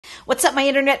What's up, my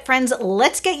internet friends?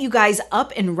 Let's get you guys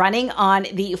up and running on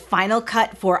the Final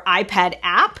Cut for iPad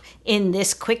app in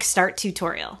this quick start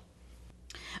tutorial.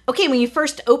 Okay, when you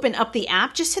first open up the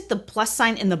app, just hit the plus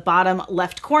sign in the bottom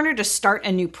left corner to start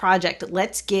a new project.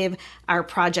 Let's give our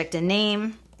project a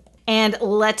name. And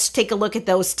let's take a look at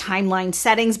those timeline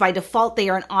settings. By default, they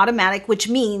are an automatic, which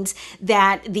means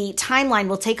that the timeline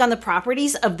will take on the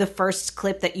properties of the first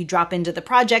clip that you drop into the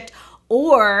project,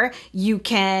 or you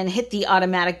can hit the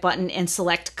automatic button and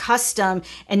select custom.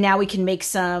 And now we can make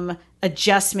some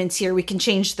adjustments here. We can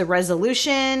change the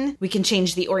resolution. We can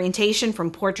change the orientation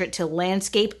from portrait to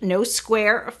landscape. No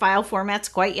square file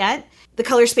formats quite yet. The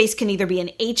color space can either be an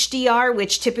HDR,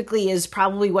 which typically is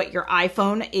probably what your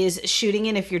iPhone is shooting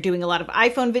in if you're doing a lot of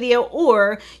iPhone video,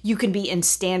 or you can be in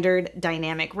standard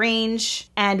dynamic range,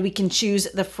 and we can choose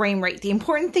the frame rate. The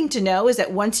important thing to know is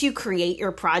that once you create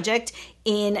your project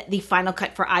in the Final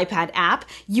Cut for iPad app,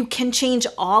 you can change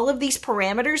all of these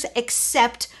parameters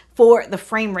except for the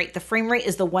frame rate. The frame rate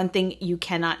is the one thing you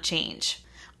cannot change.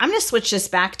 I'm going to switch this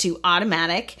back to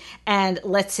automatic, and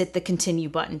let's hit the continue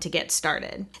button to get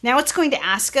started. Now it's going to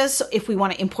ask us if we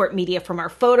want to import media from our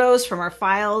photos, from our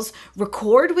files,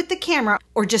 record with the camera,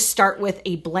 or just start with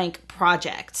a blank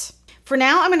project. For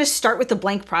now, I'm going to start with the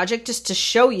blank project just to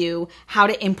show you how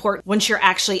to import once you're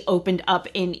actually opened up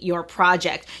in your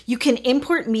project. You can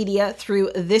import media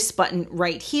through this button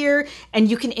right here, and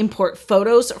you can import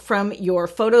photos from your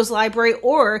photos library,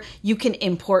 or you can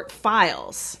import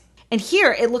files. And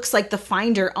here it looks like the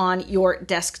Finder on your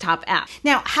desktop app.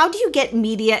 Now, how do you get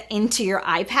media into your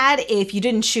iPad if you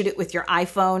didn't shoot it with your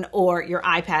iPhone or your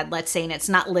iPad, let's say, and it's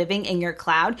not living in your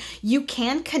cloud? You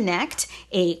can connect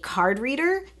a card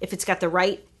reader if it's got the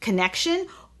right connection,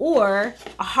 or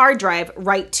a hard drive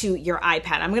right to your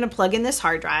iPad. I'm going to plug in this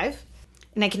hard drive,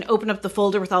 and I can open up the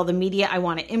folder with all the media I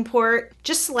want to import.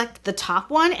 Just select the top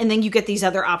one, and then you get these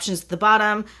other options at the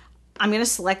bottom. I'm going to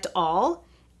select all,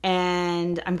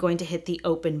 and I'm going to hit the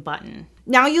open button.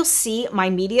 Now you'll see my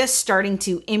media starting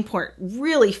to import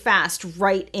really fast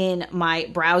right in my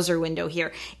browser window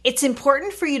here. It's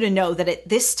important for you to know that at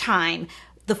this time,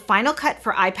 the Final Cut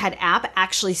for iPad app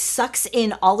actually sucks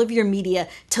in all of your media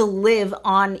to live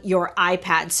on your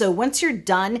iPad. So once you're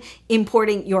done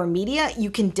importing your media,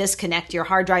 you can disconnect your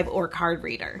hard drive or card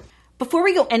reader. Before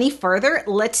we go any further,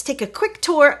 let's take a quick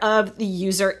tour of the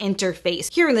user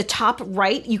interface. Here in the top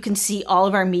right, you can see all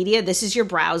of our media. This is your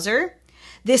browser.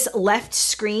 This left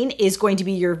screen is going to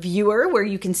be your viewer, where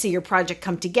you can see your project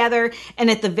come together. And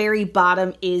at the very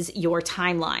bottom is your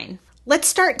timeline. Let's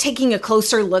start taking a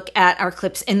closer look at our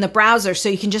clips in the browser. So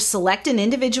you can just select an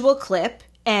individual clip,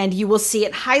 and you will see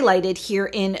it highlighted here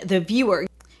in the viewer.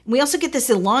 We also get this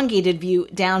elongated view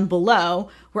down below,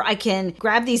 where I can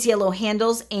grab these yellow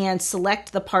handles and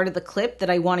select the part of the clip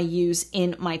that I want to use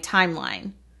in my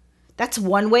timeline. That's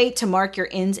one way to mark your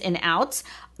ins and outs.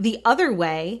 The other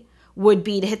way would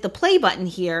be to hit the play button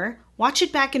here, watch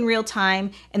it back in real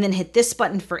time, and then hit this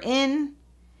button for in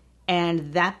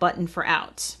and that button for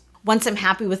out. Once I'm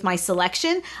happy with my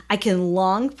selection, I can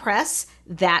long press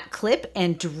that clip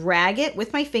and drag it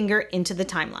with my finger into the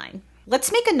timeline.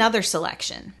 Let's make another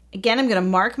selection. Again, I'm going to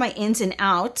mark my ins and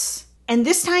outs. And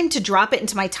this time, to drop it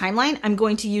into my timeline, I'm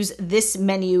going to use this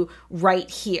menu right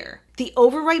here. The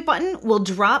overwrite button will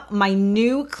drop my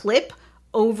new clip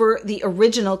over the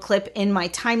original clip in my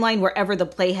timeline wherever the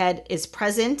playhead is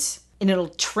present, and it'll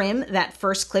trim that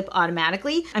first clip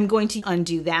automatically. I'm going to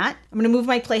undo that. I'm going to move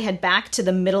my playhead back to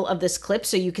the middle of this clip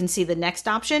so you can see the next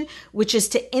option, which is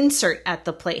to insert at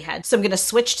the playhead. So I'm going to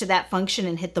switch to that function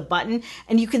and hit the button,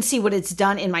 and you can see what it's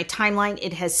done in my timeline.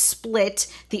 It has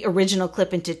split the original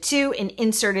clip into two and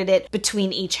inserted it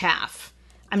between each half.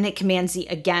 I'm going to hit Command-Z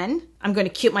again. I'm going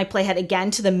to cue my playhead again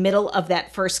to the middle of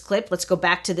that first clip. Let's go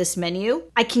back to this menu.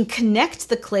 I can connect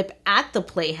the clip at the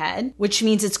playhead, which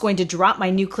means it's going to drop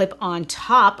my new clip on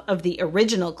top of the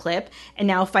original clip. And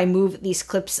now if I move these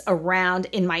clips around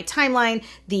in my timeline,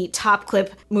 the top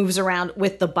clip moves around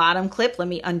with the bottom clip. Let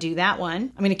me undo that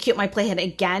one. I'm going to cue my playhead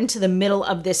again to the middle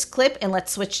of this clip, and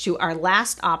let's switch to our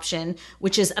last option,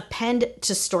 which is append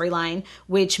to storyline,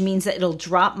 which means that it'll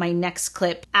drop my next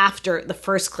clip after the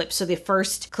first clip. So the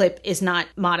first clip is not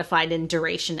modified in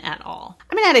duration at all.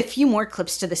 I'm going to add a few more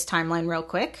clips to this timeline real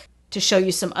quick to show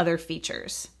you some other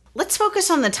features. Let's focus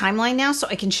on the timeline now so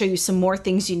I can show you some more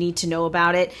things you need to know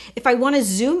about it. If I want to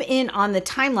zoom in on the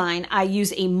timeline, I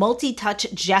use a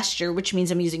multi-touch gesture, which means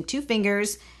I'm using two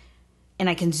fingers, and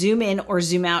I can zoom in or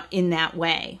zoom out in that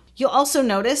way. You'll also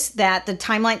notice that the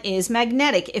timeline is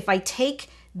magnetic. If I take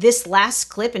this last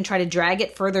clip and try to drag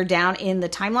it further down in the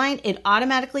timeline, it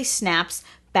automatically snaps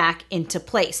back into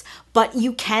place. But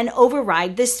you can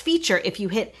override this feature. If you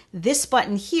hit this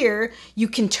button here, you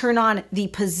can turn on the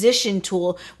position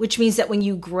tool, which means that when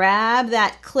you grab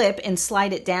that clip and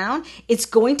slide it down, it's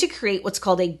going to create what's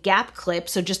called a gap clip,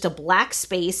 so just a black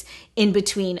space in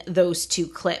between those two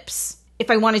clips. If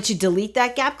I wanted to delete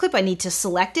that gap clip, I need to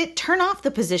select it, turn off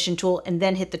the position tool, and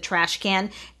then hit the trash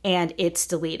can, and it's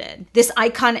deleted. This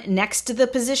icon next to the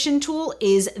position tool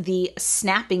is the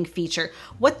snapping feature.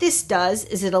 What this does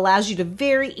is it allows you to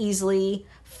very easily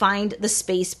find the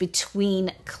space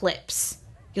between clips.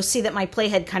 You'll see that my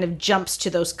playhead kind of jumps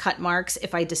to those cut marks.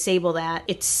 If I disable that,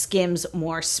 it skims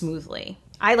more smoothly.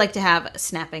 I like to have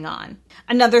snapping on.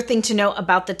 Another thing to know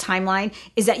about the timeline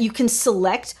is that you can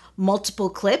select multiple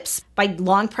clips by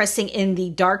long pressing in the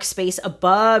dark space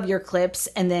above your clips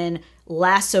and then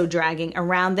lasso dragging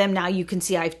around them. Now you can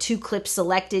see I have 2 clips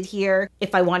selected here.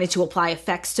 If I wanted to apply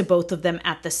effects to both of them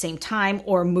at the same time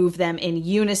or move them in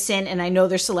unison, and I know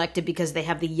they're selected because they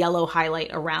have the yellow highlight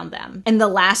around them. And the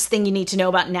last thing you need to know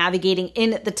about navigating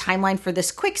in the timeline for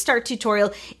this quick start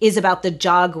tutorial is about the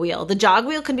jog wheel. The jog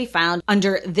wheel can be found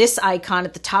under this icon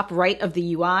at the top right of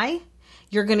the UI.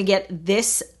 You're going to get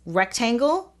this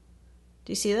rectangle.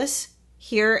 Do you see this?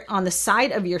 Here on the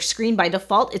side of your screen, by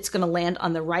default, it's going to land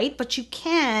on the right, but you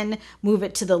can move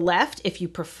it to the left if you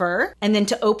prefer. And then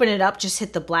to open it up, just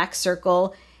hit the black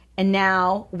circle. And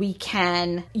now we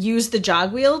can use the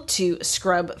jog wheel to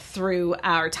scrub through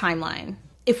our timeline.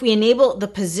 If we enable the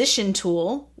position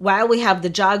tool while we have the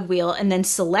jog wheel and then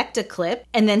select a clip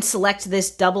and then select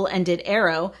this double-ended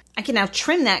arrow, I can now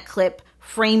trim that clip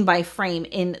frame by frame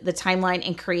in the timeline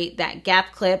and create that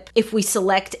gap clip. If we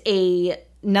select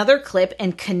another clip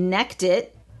and connect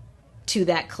it to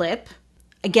that clip,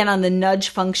 again on the nudge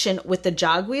function with the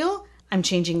jog wheel, I'm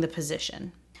changing the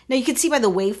position. Now you can see by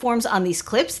the waveforms on these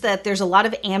clips that there's a lot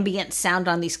of ambient sound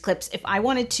on these clips. If I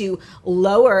wanted to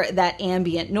lower that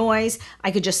ambient noise,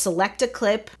 I could just select a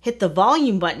clip, hit the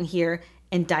volume button here,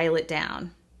 and dial it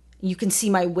down. You can see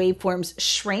my waveforms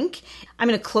shrink. I'm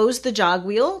going to close the jog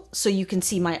wheel so you can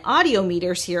see my audio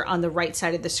meters here on the right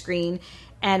side of the screen.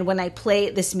 And when I play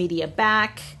this media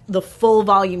back, the full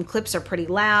volume clips are pretty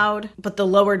loud, but the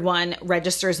lowered one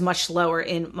registers much lower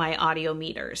in my audio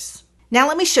meters. Now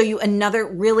let me show you another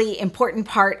really important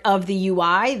part of the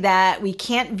UI that we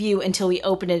can't view until we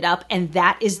open it up, and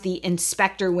that is the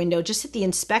inspector window. Just hit the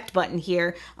inspect button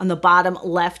here on the bottom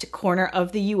left corner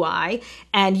of the UI,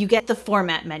 and you get the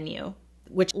format menu,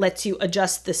 which lets you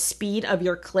adjust the speed of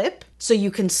your clip so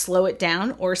you can slow it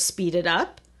down or speed it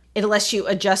up. It lets you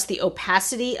adjust the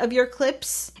opacity of your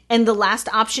clips. And the last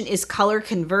option is color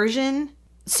conversion.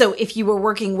 So if you were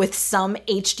working with some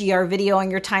HDR video on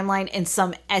your timeline and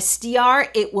some SDR,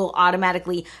 it will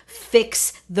automatically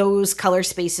fix those color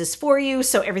spaces for you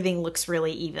so everything looks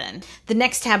really even. The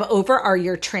next tab over are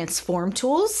your transform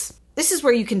tools. This is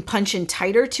where you can punch in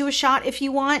tighter to a shot if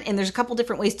you want, and there's a couple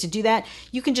different ways to do that.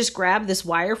 You can just grab this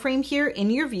wireframe here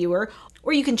in your viewer,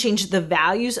 or you can change the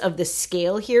values of the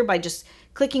scale here by just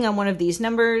clicking on one of these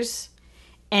numbers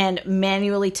and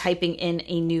manually typing in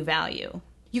a new value.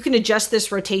 You can adjust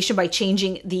this rotation by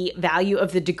changing the value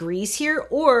of the degrees here,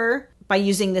 or by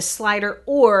using this slider,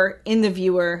 or in the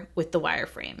viewer with the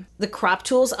wireframe. The crop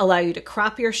tools allow you to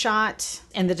crop your shot,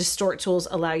 and the distort tools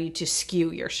allow you to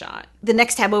skew your shot. The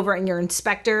next tab over in your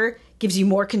inspector gives you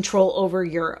more control over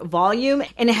your volume,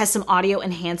 and it has some audio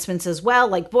enhancements as well,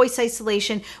 like voice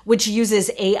isolation, which uses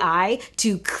AI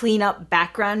to clean up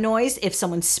background noise if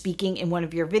someone's speaking in one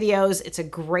of your videos. It's a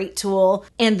great tool.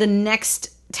 And the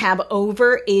next tab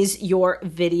over is your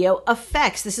video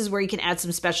effects. This is where you can add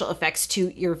some special effects to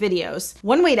your videos.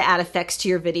 One way to add effects to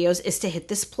your videos is to hit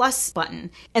this plus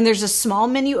button. And there's a small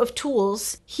menu of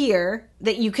tools here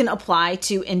that you can apply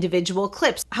to individual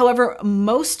clips. However,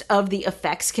 most of the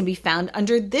effects can be found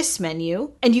under this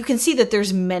menu, and you can see that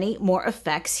there's many more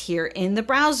effects here in the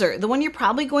browser. The one you're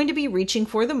probably going to be reaching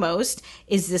for the most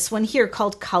is this one here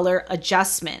called color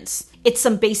adjustments. It's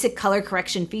some basic color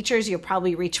correction features you'll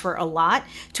probably reach for a lot.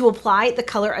 To apply the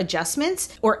color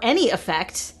adjustments or any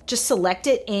effect, just select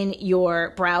it in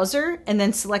your browser and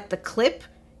then select the clip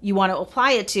you want to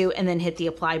apply it to and then hit the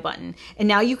apply button. And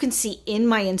now you can see in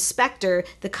my inspector,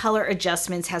 the color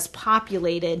adjustments has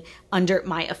populated under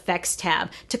my effects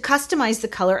tab. To customize the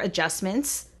color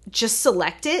adjustments, just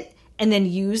select it and then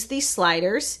use these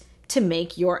sliders to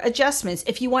make your adjustments.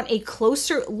 If you want a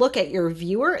closer look at your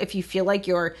viewer, if you feel like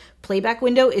your playback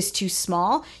window is too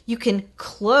small, you can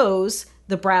close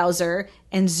the browser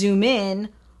and zoom in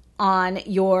on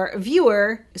your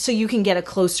viewer so you can get a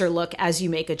closer look as you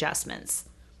make adjustments.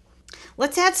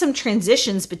 Let's add some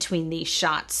transitions between these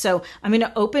shots. So I'm going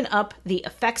to open up the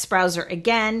effects browser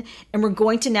again, and we're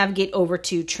going to navigate over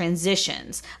to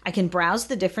transitions. I can browse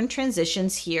the different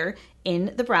transitions here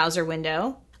in the browser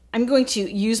window. I'm going to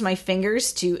use my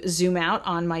fingers to zoom out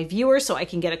on my viewer so I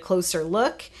can get a closer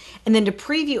look. And then to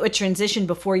preview a transition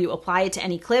before you apply it to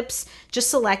any clips, just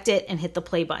select it and hit the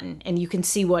play button, and you can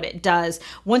see what it does.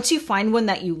 Once you find one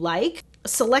that you like,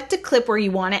 select a clip where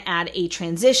you want to add a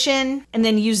transition, and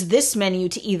then use this menu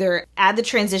to either add the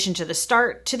transition to the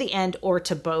start, to the end, or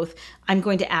to both. I'm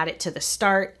going to add it to the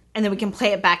start, and then we can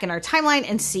play it back in our timeline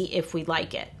and see if we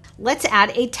like it. Let's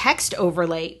add a text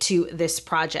overlay to this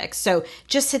project. So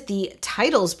just hit the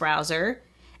titles browser,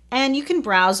 and you can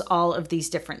browse all of these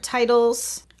different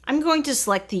titles. I'm going to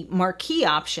select the marquee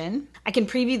option. I can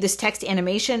preview this text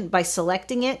animation by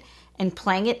selecting it and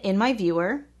playing it in my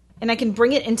viewer. And I can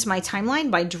bring it into my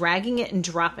timeline by dragging it and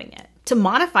dropping it. To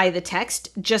modify the text,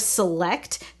 just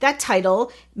select that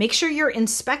title, make sure your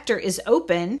inspector is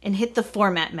open, and hit the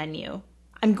format menu.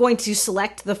 I'm going to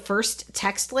select the first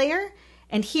text layer,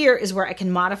 and here is where I can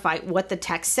modify what the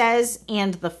text says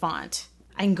and the font.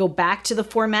 I can go back to the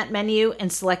format menu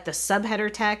and select the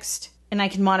subheader text, and I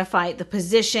can modify the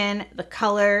position, the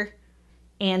color,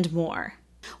 and more.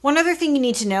 One other thing you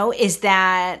need to know is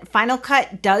that Final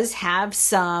Cut does have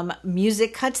some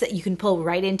music cuts that you can pull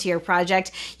right into your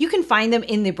project. You can find them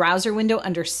in the browser window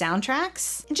under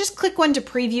soundtracks, and just click one to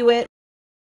preview it.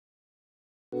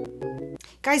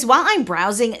 Guys, while I'm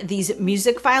browsing these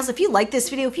music files, if you like this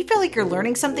video, if you feel like you're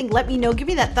learning something, let me know. Give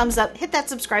me that thumbs up, hit that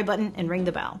subscribe button, and ring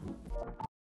the bell.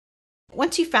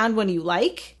 Once you found one you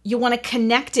like, you want to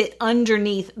connect it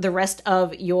underneath the rest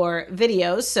of your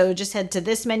videos. So just head to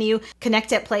this menu,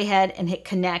 connect at playhead, and hit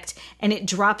connect, and it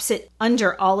drops it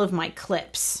under all of my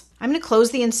clips. I'm going to close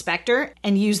the inspector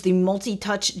and use the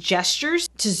multi-touch gestures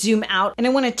to zoom out, and I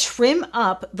want to trim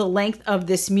up the length of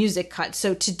this music cut.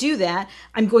 So to do that,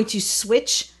 I'm going to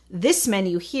switch this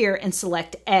menu here and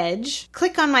select edge.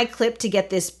 Click on my clip to get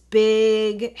this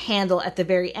big handle at the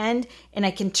very end, and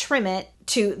I can trim it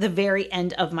to the very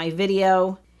end of my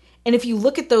video. And if you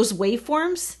look at those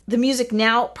waveforms, the music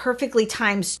now perfectly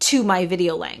times to my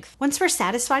video length. Once we're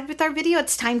satisfied with our video,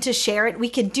 it's time to share it. We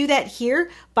can do that here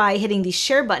by hitting the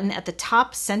share button at the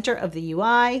top center of the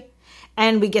UI.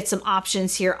 And we get some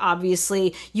options here,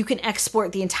 obviously. You can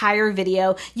export the entire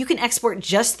video. You can export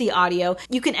just the audio.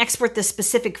 You can export the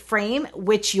specific frame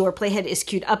which your playhead is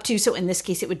queued up to. So in this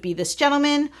case, it would be this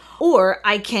gentleman. Or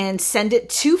I can send it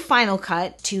to Final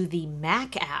Cut to the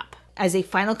Mac app as a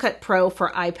Final Cut Pro for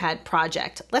iPad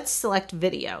project. Let's select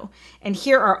video. And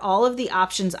here are all of the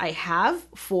options I have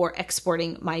for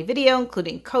exporting my video,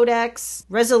 including codecs,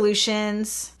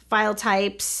 resolutions, file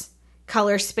types,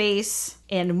 color space,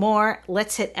 and more.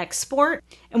 Let's hit export,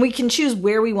 and we can choose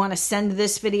where we want to send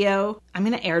this video. I'm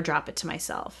going to airdrop it to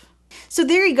myself. So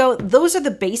there you go. Those are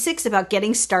the basics about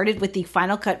getting started with the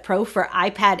Final Cut Pro for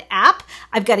iPad app.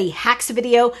 I've got a hacks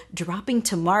video dropping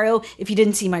tomorrow. If you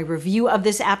didn't see my review of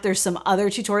this app, there's some other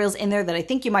tutorials in there that I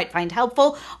think you might find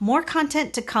helpful. More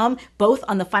content to come, both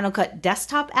on the Final Cut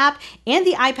desktop app and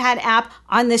the iPad app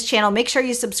on this channel. Make sure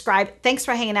you subscribe. Thanks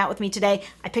for hanging out with me today.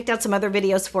 I picked out some other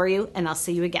videos for you, and I'll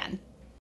see you again.